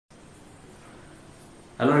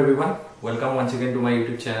Hello everyone, welcome once again to my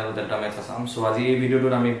YouTube channel Delta Maths Assam. So আজি এই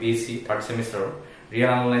ভিডিওটোত আমি BSc third semester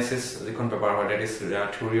real analysis যিখন paper হয় that is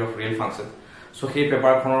theory of real function. So সেই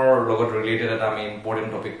পেপাৰখনৰ লগত related এটা আমি ইম্পৰ্টেন্ট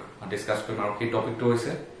টপিক ডিসকাস কৰিম আৰু সেই টপিকটো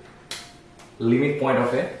হৈছে limit point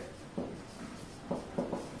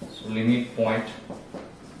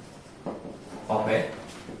of a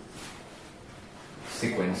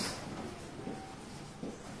sequence.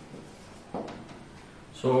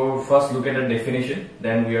 So first look at the definition,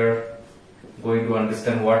 then we are going to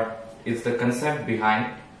understand what is the concept behind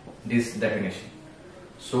this definition.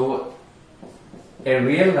 So a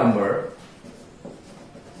real number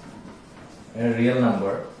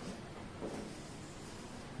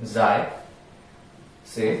xi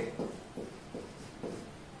say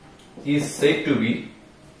is said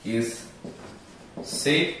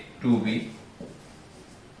to be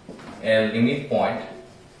a limit point.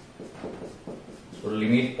 So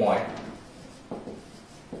limit point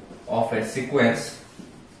of a sequence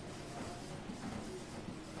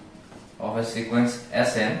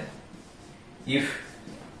Sn if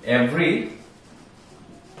every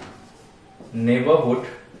neighborhood,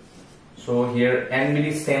 so here n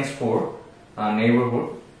really stands for neighborhood,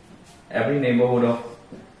 every neighborhood of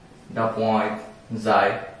the point xi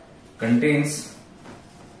contains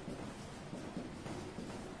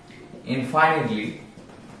infinitely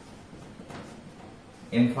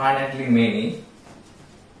many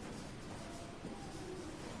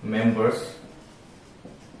members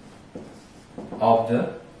of the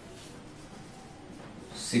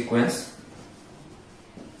sequence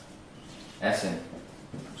Sn.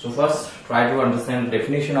 So first try to understand the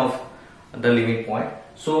definition of the limit point.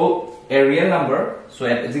 So a real number, so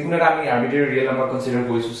যিকোনো আমি arbitrary real number consider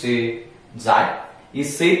কৰিছো say xi is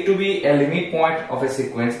said to be a limit point of a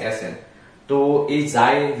sequence Sn. तो এই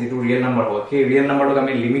xi যেটো real number হয় সেই real নাম্বারক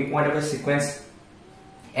আমি limit point of A sequence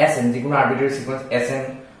Sn যিকোনো আরবিট্রারি সিকোয়েন্স Sn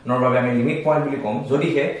নর বাবে আমি লিমিট পয়েন্ট বুলি কম যদি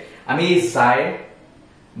হে আমি এই xi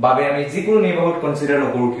বাবে আমি যিকোনো নেইবাৰহুড কনসিডাৰ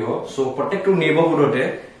নকৰো কিয় সো প্ৰত্যেকটো নেইবাৰহুডতে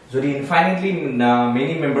যদি infinitely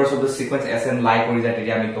many মেম্বাৰস of the sequence Sn লাই কৰি যায়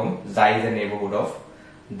তেতিয়া আমি কম xi is a neighbourhood of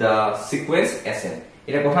the sequence Sn.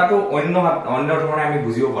 এটা কথাটো অন্য ধৰণে আমি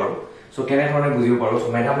বুজিব পাৰো সো কেনে ধৰণে বুজিব পাৰো সো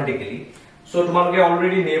ম্যাথমেটিক্যালি. So তোমালোকে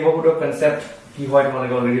অলৰেডি নেইবাৰহুড অফ কনসেপ্ট কি হয়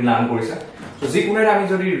তোমালোকে অলৰেডি লাৰ্ন কৰিছা. সো যিকোনো আমি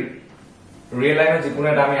যদি রিয়েল লাইনত যিকোনো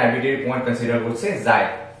আমি আরবিট্রারি পয়েন্ট কনসিডার করছে xi,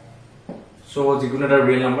 সো যিকোনো এটা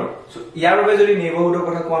রিয়েল নাম্বার. সো ইয়াৰ বাবে যদি নেইবাৰহুডৰ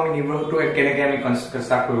কথা কও আমি নেইবাৰহুডটো কেনেকৈ আমি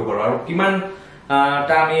কনস্ট্ৰাক্ট কৰিব পাৰো আৰু কিমান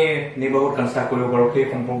টা আমি নেইবাৰহুড কনস্ট্ৰাক্ট কৰিব পাৰো সেই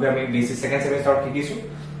সম্পৰ্কে আমি BSc সেকেন্ড সেমিস্টাৰত শিকিছো.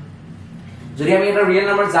 যদি আমি এটা ৰিয়েল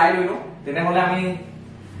নাম্বাৰ xi লৈ লও তেনেহলে আমি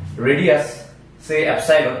ৰেডিয়াস সে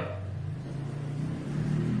epsilon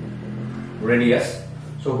radius,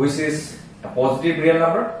 so which is a positive real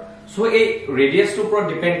number. So a radius to pro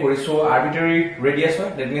depend kore, so arbitrary radius hoy,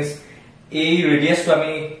 that means a radius to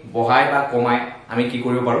ami bohai ba komai ami ki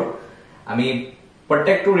koribo paro ami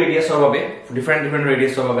protect to radius or babe different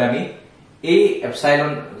radius or babe ami a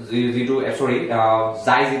epsilon z2 sorry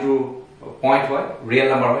xi z2 point hoy real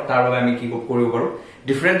number hoy tar babe ami ki koribo paro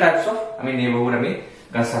different types of ami neighborhood ami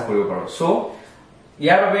construct koribo paro. So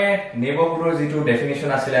ইয়াৰ বাবে নেইবাৰহুডৰ যেটো definition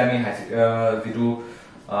আছিল আমি যেটো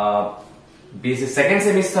BSc second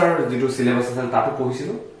সেমিস্টাৰ যেটো syllabus আছিল তাতো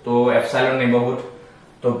পঢ়িছিলো. তো এপসাইলন নেইবাৰহুড,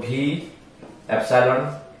 তো ভি এপসাইলন,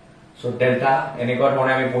 সো ডেল্টা এনেকুৱা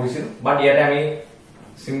ধৰণে আমি পঢ়িছিলো. বাট ইয়াতে আমি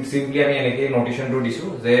সিম্পলি আমি এনেকৈ নোটেশনটো দিছো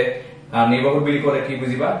যে নেইবাৰহুড বুলি ক'লে কি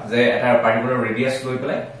বুজিবা যে এটা পাৰ্টিকুলাৰ ৰেডিয়াস লৈ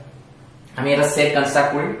পেলাই আমি এটা সেট কনস্ট্ৰাক্ট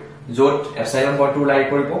কৰিম য'ত এপসাইলন পইণ্টটো লাই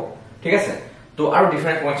কৰিব, ঠিক আছে. তো আৰু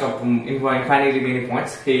different points of infinitely many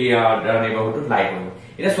points সেই নেইবাৰহুডত লাই কৰিব.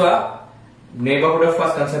 এটা সোয়া নেইবাৰহুডৰ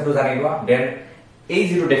ফাৰ্স্ট কনসেপ্টটো জানি লোৱা, দেন এই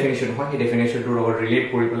যেটো ডেফিনিশন হয় সেই ডেফিনিশনটোৰ লগত ৰিলেট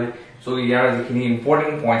কৰি পেলাই সো ইয়াৰ যিখিনি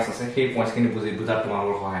ইম্পৰ্টেন্ট পয়েন্টস আছে সেই পয়েন্টসখিনি বুজাত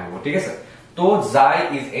তোমালোকৰ সহায় হ'ব, ঠিক আছে. তো xi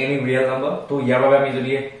is any real number. তো ইয়াৰ বাবে আমি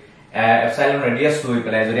যদি এপসাইলন ৰেডিয়াস লৈ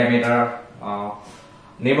পেলাই যদি আমি এটা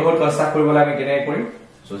নেইবাৰহুড কনস্ট্ৰাক্ট কৰিবলৈ আমি কেনে কৰিম,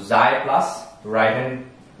 so xi plus right hand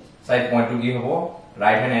side পয়েন্টটো কি হ'ব,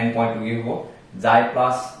 রাইট হ্যান্ড এন্ড পয়েন্টটো কি হ'ব xi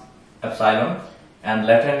plus epsilon and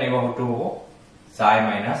left hand neighborhood to hobo xi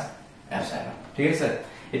minus epsilon, ঠিক আছে.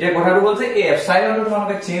 এটা কথাটো হল যে এই epsilon টো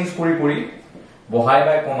তোমালোকে চেঞ্জ কৰি বহাই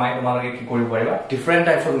বাই কমাই তোমালোকে কি কৰিব পাৰিবা different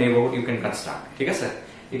types of neighbourhood U can construct, ঠিক আছে.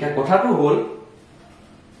 এটা কথাটো হল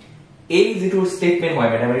এই যেটো স্টেটমেন্ট হয়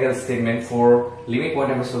mathematical statement for limit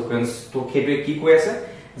point of A sequence, তো খেটোৱে কি কৈ আছে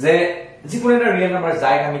যে যিকোনো এটা ৰিয়েল নাম্বাৰ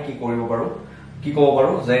xi আমি কি কৰিব পাৰো কি ক'ব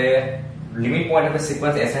পাৰো যে limit point of a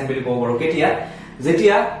sequence Sn বুলি ক'ব পাৰো কেতিয়া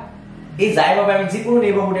যেতিয়া এই যাই বাবে আমি যিকোনো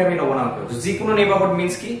নেইবাৰহুড আমি নবনাও তো যিকোনো নেইবাৰহুড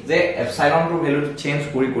মিন্স কি যে এপসাইলন টো ভ্যালু চেঞ্জ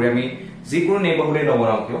কৰি আমি যিকোনো নেইবাৰহুডে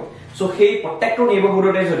নবনাও কিয় সো সেই প্ৰত্যেকটো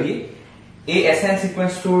নেইবাৰহুডতে যদি এই SN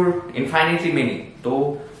sequence tour infinitely many তো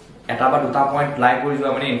এটা বা দুটা পইণ্ট লাই কৰি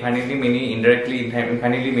যোৱা মানে infinitely many indirectly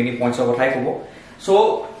infinitely many পইণ্টছৰ কথাই ক'ব সো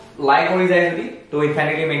লাই কৰি যায় যদি তো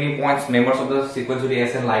infinitely many points members of the sequence যদি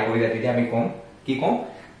SN লাই কৰি যায় তেতিয়া আমি কম কি কম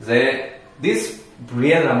যে this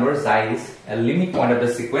real number is a limit point of the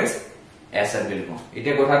sequence SN বুলি কম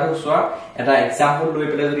এতিয়া কথাটো চোৱা এটা এক্সাম্পল লৈ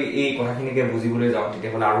পেলাই যদি এই কথাখিনিকে বুজিবলৈ যাওঁ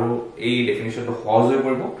তেতিয়া হলে আৰু এই ডেফিনিশনটো সহজ হৈ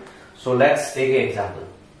পৰিব so let's take a example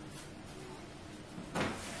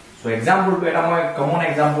So example to eta moi common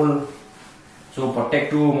example so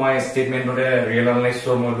protect to moi statement note real analyze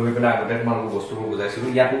so moi loi pela agote tomar bostu ko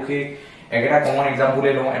bujaisilu yaku ke ekata common example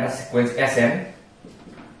e lo eta sequence SN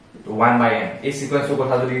to 1 by n ei sequence ko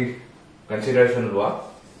kotha jodi consideration loa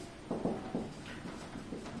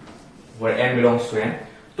where n belongs to n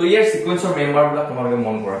to here sequence or member bla tomar ke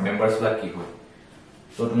mon kora members bla ki hoy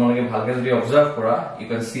so tomar ke bhalke jodi observe kora you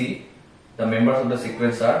can see the members of the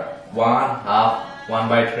sequence are 1 half 1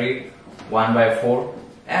 by 3 1 by 4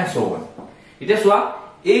 and so on it is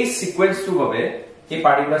what a sequence to babe a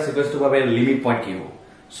particular sequence to babe limit point ki ho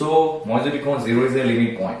so moi jodi kon 0 is a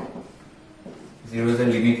limit point 0 is a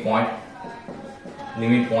limit point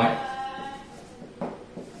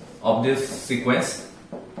of this sequence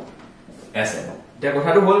SN the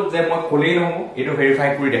kotha to hol je moi kolei nohobo eto verify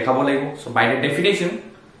kori dekhabo laibo so by the definition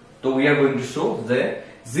so we are going to show that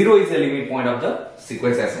 0 is a limit point of the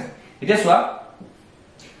sequence SN it is what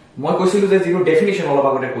মই কৈছিলো যে zero definition অলপ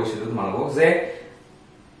আগতে কৈছিলো তোমালোকক যে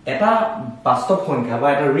এটা বাস্তৱ সংখ্যা বা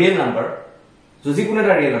এটা ৰিয়েল নাম্বাৰ যিকোনো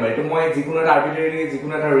এটা ৰিয়েল নাম্বাৰ এটো মই যিকোনো এটা আৰ্বিট্ৰাৰি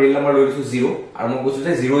যিকোনো এটা ৰিয়েল নাম্বাৰ লৈ লৈছো 0 আৰু মই কৈছো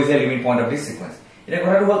যে 0 is a limit point of this sequence এটা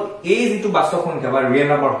কথাটো হল এই যেটো বাস্তৱ সংখ্যা বা ৰিয়েল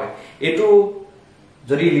নাম্বাৰ হয় এটো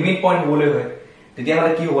যদি লিমিট পইণ্ট হবলৈ হয় তেতিয়া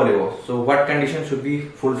হলে কি হ'ব লাগিব so what condition should be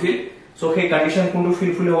fulfil so সেই কন্ডিশন কোনটো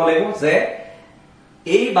ফুলফিল হ'ব লাগিব যে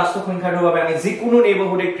এই বাস্তৱ সংখ্যাটোৰ বাবে আমি যিকোনো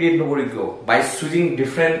নেইবাৰহুডে ক্ৰিয়েট নকৰি কিয় বাই চুজিং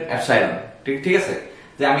ডিফাৰেন্ট এপসাইলন ঠিক আছে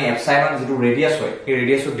যে আমি এপসাইলন যেটো ৰেডিয়াস হয় এই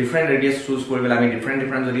ৰেডিয়াসৰ ডিফাৰেন্ট ৰেডিয়াস চুজ কৰিলে আমি ডিফাৰেন্ট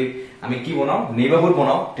যদি আমি কি বনাও নেইবাৰহুড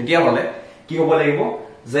বনাও তেতিয়া হলে কি হ'ব লাগিব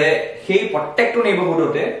যে সেই প্ৰত্যেকটো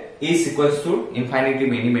নেইবাৰহুডতে এই সিকোয়েন্সটোৰ ইনফাইনাইটলি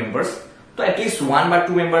মেনি মেম্বাৰ্স তো এট লিষ্ট 1 বা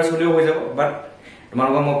 2 মেম্বাৰ্স হলেও হৈ যাব বাট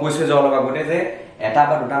তোমালোকক মই কৈছো যে অলপ আগতে যে এটা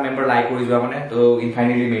বা দুটা মেম্বাৰ লাই কৰি যোৱা মানে তো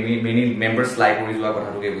ইনফাইনাইটলি মেনি মেম্বাৰ্স লাই কৰি যোৱা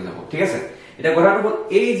কথাটোকে বুজাব ঠিক আছে এটা কথাটো হল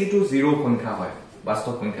এই যেটো 0 সংখ্যা হয়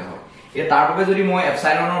বাস্তৱ সংখ্যা হয় এই তাৰ বাবে যদি মই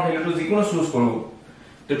এপসাইলনৰ ভ্যালুটো যিকোনো চুজ কৰো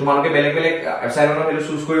তো তোমালোকে বেলেগ বেলেগ এপসাইলনৰ ভ্যালু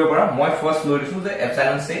চুজ কৰিব পাৰা মই ফাৰ্স্ট লৈ দিছো যে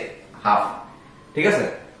এপসাইলন সে হাফ ঠিক আছে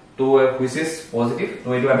তো হুইচ ইজ পজিটিভ তো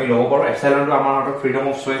এটো আমি লব পাৰো এপসাইলনটো আমাৰ হাতত ফ্ৰীডম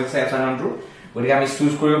অফ চয়েস আছে এপসাইলনটো গতিকে আমি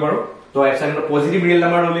চুজ কৰিব পাৰো তো এপসাইলনটো পজিটিভ ৰিয়েল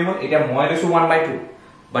নাম্বাৰ ললি হ'ল এটা মই লৈছো 1 by 2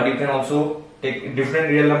 but U can also tech different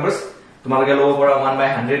real নাম্বাৰস তোমালোকে লব পাৰা 1 by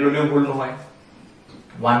 100 ললিও ভুল নহয়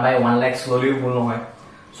 1 by 1 lakh slowly ভুল নহয়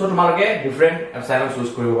সো তোমালোকে ডিফাৰেন্ট এপসাইলন চুজ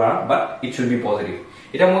কৰিব পাৰা but it should be positive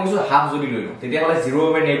এটা মই কিছু হাফ যদি লৈ লও তেতিয়া হলে 0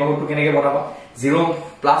 over নেইবাৰহুডটো কেনেকৈ বনাবা 0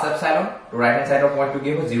 প্লাস এপসাইলন তো ৰাইট হ্যান্ড সাইডৰ পইণ্টটো কি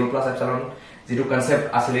হ'ব 0 প্লাস এপসাইলন যেটো কনসেপ্ট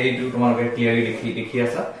আছিল এইটো তোমালোকে ক্লিয়াৰলি দেখি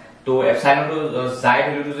আছা তো এপসাইলনটো জাই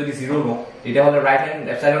ভ্যালুটো যদি 0 লও তেতিয়া হলে ৰাইট হ্যান্ড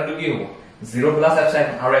এপসাইলনটো কি হ'ব 0 প্লাস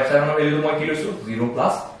এপসাইলন আৰু এপসাইলনৰ ভ্যালুটো মই কি লৈছো 0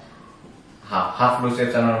 প্লাস হাফ লৈছো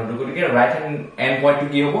এপসাইলনটো গতিকে ৰাইট হ্যান্ড এন্ড পইণ্টটো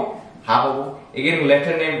কি হ'ব half hobo again left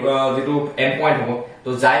hand name যেটো end point hobo to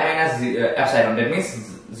xi minus epsilon that means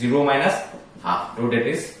 0 minus half so that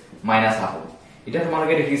is minus half এটা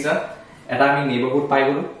তোমালোকে দেখিছা এটা আমি নেইবাৰহুড পাই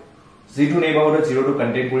গলো যেটো নেইবাৰহুড 0 to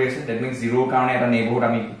contain কৰি আছে that means 0 কাৰণে এটা নেইবাৰহুড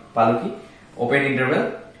আমি পালো কি open interval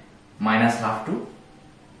minus half to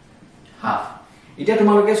half এটা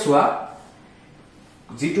তোমালোকে সোয়া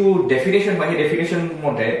যেটো ডেফিনিশন বাহি ডেফিনিশন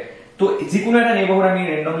মতে তো যিকোনো এটা নেইবাৰহুড আমি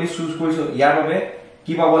randomly চুজ কৰিছো ইয়াৰ বাবে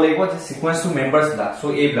কি পাব লাগিব যে সিকোয়েন্স টু মেম্বাৰ্স লা সো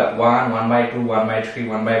এই ব্লক 1 1 by 2 1 by 3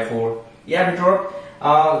 1 by 4 ইয়াৰ ভিতৰত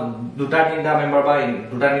দুটা তিনটা মেম্বাৰ বা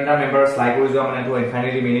দুটা তিনটা মেম্বাৰ্স লাই কৰি যোৱা মানে তো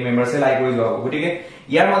ইনফাইনাইটলি মেনি মেম্বাৰ্সে লাই কৰি যোৱা গতিকে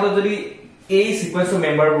ইয়াৰ মাজত যদি এই সিকোয়েন্স টু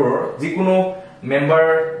মেম্বাৰবোৰৰ যিকোনো মেম্বাৰ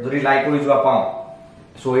যদি লাই কৰি যোৱা পাও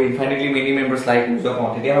সো ইনফাইনাইটলি মেনি মেম্বাৰ্স লাই কৰি যোৱা পাও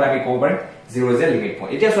তেতিয়া হলে আমি ক'ব পাৰিম 0 is a limit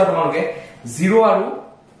point এতিয়া চোৱা তোমালোকে 0 আৰু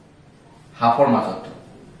হাফৰ মাজত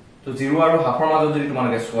তো 0 আৰু হাফৰ মাজত যদি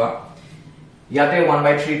তোমালোকে চোৱা ইয়াতে 1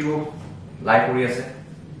 by 3 to লাই কৰি আছে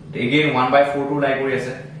again 1 by 4 to লাই কৰি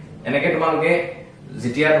আছে এনেকে তোমালোকে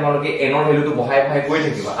যেতিয়া তোমালোকে n ৰ ভ্যালুটো বহাই বহাই গৈ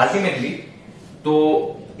থাকিবা আলটিমেটলি তো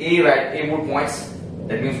এই ৰাইট এইবোৰ points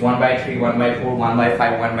that means 1 by 3 1 by 4 1 by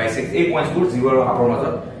 5 1 by 6 এই পয়েন্টসবোৰ 0 আৰু হাফৰ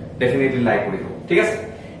মাজত ডেফিনেটলি লাই কৰিব ঠিক আছে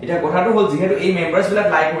এটা কথাটো হল যেহেতু এই মেম্বাৰ্স বিলাক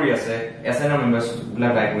লাই কৰি আছে SN ৰ মেম্বাৰ্স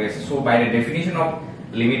বিলাক লাই কৰি আছে so by the definition of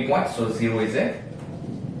limit point so 0 is a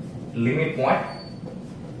limit point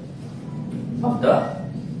of the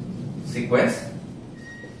sequence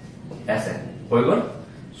SN.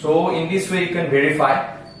 So in this way you can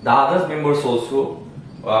verify the other members also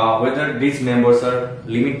whether these members are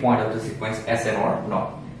limit point of the sequence Sn or not.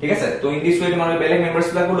 ঠিক আছে, তো in this way তোমালোকে বেলেগ members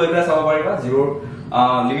বিলাকো লৈ পেলাই চাব পাৰিবা জিৰ'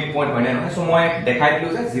 লিমিট পইণ্ট হয় নে নহয়। সো মই দেখাই দিলো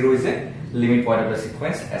যে zero' is a limit point of the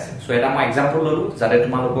সিকুৱেন্স Sn। So এটা মই এক্সাম্পল ললো যাতে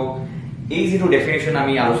তোমালোকক এই যেটো ডেফিনেশন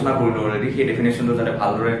আমি আলোচনা কৰিলো অলৰেডি সেই ডেফিনেশনটো যাতে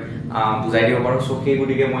ভালদৰে বুজাই দিব পাৰো। সো সেই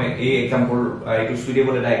গতিকে মই এই এক্সাম্পল এইটো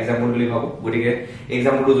সুইটেবল এটা এক্সাম্পল বুলি ভাবো। গতিকে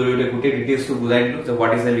এক্সাম্পলটো জৰিয়তে গোটেই ডিটেইলছটো বুজাই দিলো যে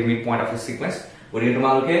what is the limit point of এ সিকুৱেন্স। গতিকে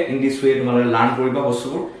তোমালোকে ইন দিস ওয়ে তোমালোকে লাৰ্ণ কৰিবা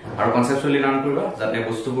বস্তুবোৰ আৰু কনসেপচুৱেলি লাৰ্ণ কৰিবা যাতে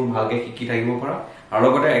বস্তুবোৰ ভালকে শিকি থাকিব পাৰা আৰু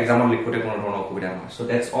লগতে এক্সামত লিখোতে কোনো ধৰণৰ অসুবিধা নহয়। So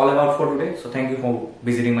that's all about for today. So thank U for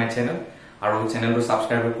visiting my channel আৰু চেনেলটো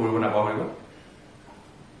সাবস্ক্ৰাইব কৰিব নাপাহৰিবা।